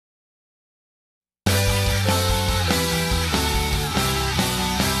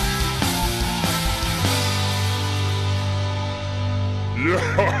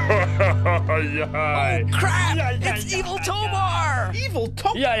Oh crap! It's Evil Tovar! Evil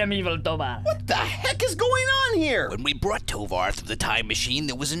Tovar? Yeah, I am Evil Tovar. What the heck is going on here? When we brought Tovar through the time machine,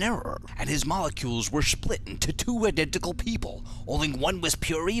 there was an error, and his molecules were split into two identical people. Only one was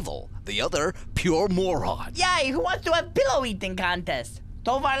pure evil, the other pure moron. Yay, who wants to have pillow eating contest?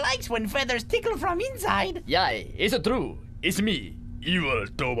 Tovar likes when feathers tickle from inside. Yeah, it's true. It's me, Evil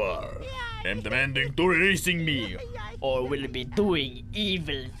Tovar. I'm demanding to releasing me, or will be doing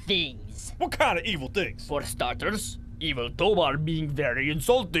evil things. What kind of evil things? For starters, Evil Tovar being very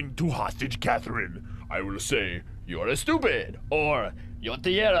insulting to hostage Catherine. I will say, you're stupid, or your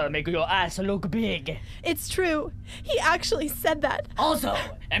tiara make your ass look big. It's true. He actually said that. Also,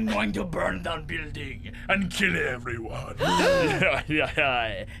 I'm going to burn down building and kill everyone.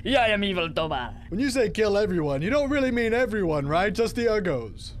 Yeah, I am Evil Tovar. When you say kill everyone, you don't really mean everyone, right? Just the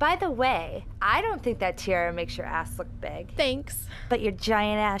uggos. By the way, I don't think that tiara makes your ass look big. Thanks. But your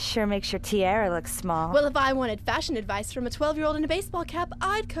giant ass sure makes your tiara look small. Well, if I wanted fashion advice from a 12-year-old in a baseball cap,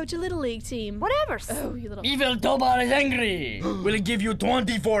 I'd coach a little league team. Whatever. Oh, you little... Evil Tovar is angry. We'll give you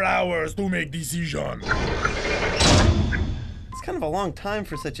 24 hours to make decision. It's kind of a long time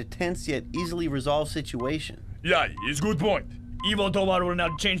for such a tense yet easily resolved situation. Yeah, it's good point. Evil Tovar will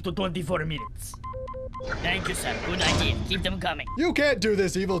now change to 24 minutes. Thank you, Sam. Good idea. Keep them coming. You can't do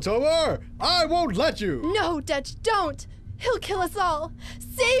this, Evil Tovar! I won't let you! No, Dutch, don't! He'll kill us all!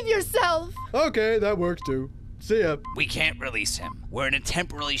 Save yourself! Okay, that works too. See ya. We can't release him. We're in a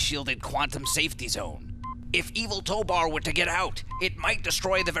temporarily shielded quantum safety zone. If Evil Tovar were to get out, it might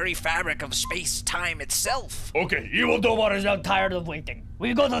destroy the very fabric of space-time itself. Okay, Evil Tovar is now tired of waiting.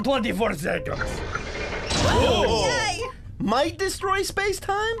 We go to 24 seconds. Whoa! Yay! Might destroy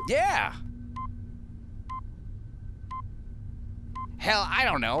space-time? Yeah. Hell, I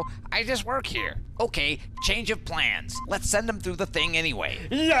don't know. I just work here. Okay, change of plans. Let's send him through the thing anyway.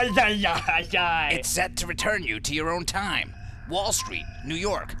 Yeah. It's set to return you to your own time. Wall Street, New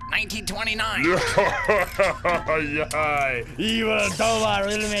York, 1929. Evil Tovar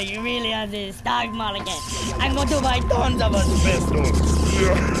will make millions in stock market. I'm going to buy tons of asbestos.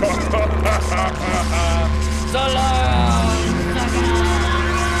 So long, sucker.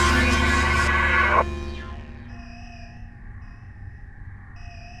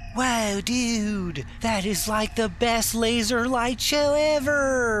 Wow, dude, that is like the best laser light show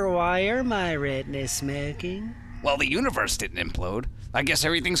ever. Why are my retinas smoking? Well, the universe didn't implode. I guess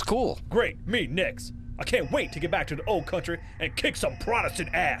everything's cool. Great, me next. I can't wait to get back to the old country and kick some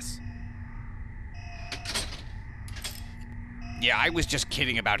Protestant ass. Yeah, I was just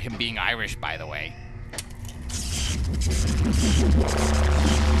kidding about him being Irish, by the way.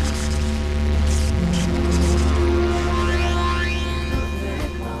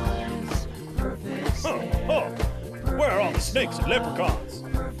 Where are all the snakes and leprechauns?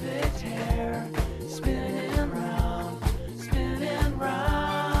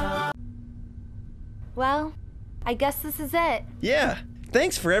 Well, I guess this is it. Yeah.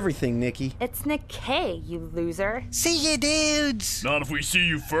 Thanks for everything, Nikki. It's Nick K, you loser. See ya, dudes! Not if we see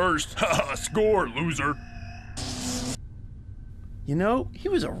you first. Haha, score, loser. You know, he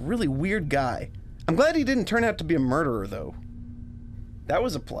was a really weird guy. I'm glad he didn't turn out to be a murderer, though. That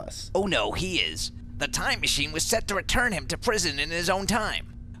was a plus. Oh no, he is. The time machine was set to return him to prison in his own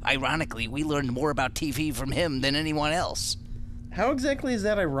time. Ironically, we learned more about TV from him than anyone else. How exactly is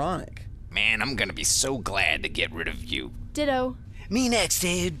that ironic? Man, I'm gonna be so glad to get rid of you. Ditto. Me next,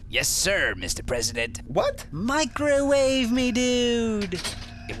 dude. Yes, sir, Mr. President. What? Microwave me, dude.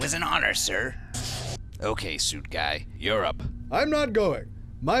 It was an honor, sir. Okay, suit guy, you're up. I'm not going.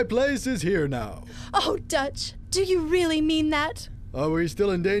 My place is here now. Oh, Dutch, do you really mean that? Are we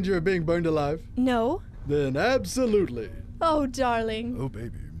still in danger of being burned alive? No. Then absolutely. Oh, darling. Oh,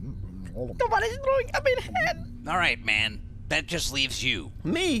 baby. Nobody's throwing up in head. All right, man. That just leaves you.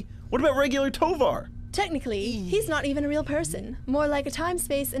 Me? What about regular Tovar? Technically, he's not even a real person. More like a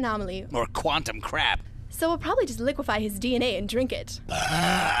time-space anomaly. Or quantum crap. So we'll probably just liquefy his DNA and drink it.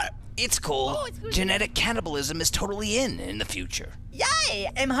 It's cool. Oh, it's good. Genetic cannibalism is totally in the future. Yay!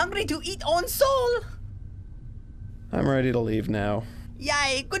 I'm hungry to eat own soul. I'm ready to leave now.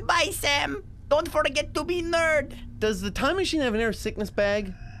 Yay! Goodbye, Sam. Don't forget to be nerd. Does the time machine have an air sickness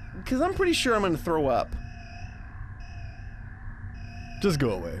bag? Because I'm pretty sure I'm going to throw up. Just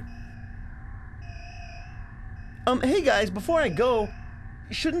go away. Hey guys, before I go,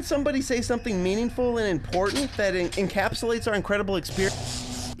 shouldn't somebody say something meaningful and important that encapsulates our incredible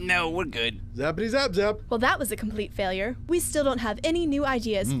experience? No, we're good. Zappity zap zap. Well, that was a complete failure. We still don't have any new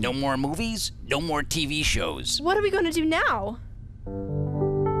ideas. No more movies, no more TV shows. What are we going to do now?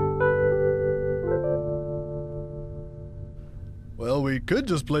 Well, we could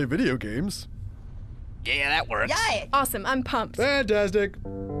just play video games. Yeah, that works. Yay! Awesome, I'm pumped. Fantastic.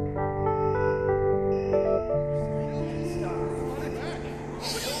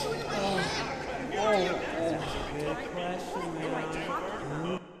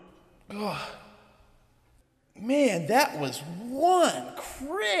 Man, that was one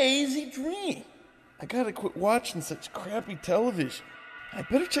crazy dream. I gotta quit watching such crappy television. I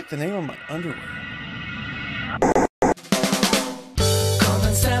better check the name of my underwear. Come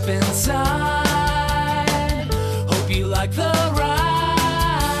and step inside. Hope you like the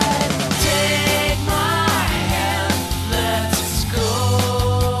ride. Take my hand, let's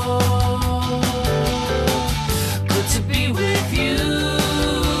go. Good to be with you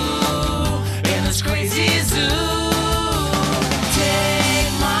in this crazy zoo.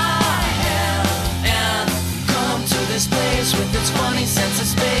 Take my hand and come to this place with its funny sense of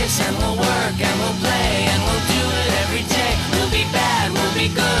space, and we'll work and we'll play and we'll do it every day. We'll be bad, we'll be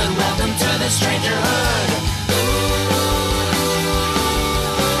good. Welcome to the strangerhood.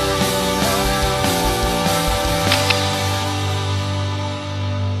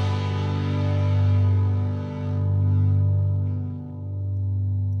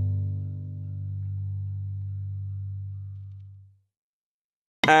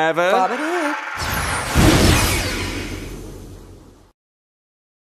 Ever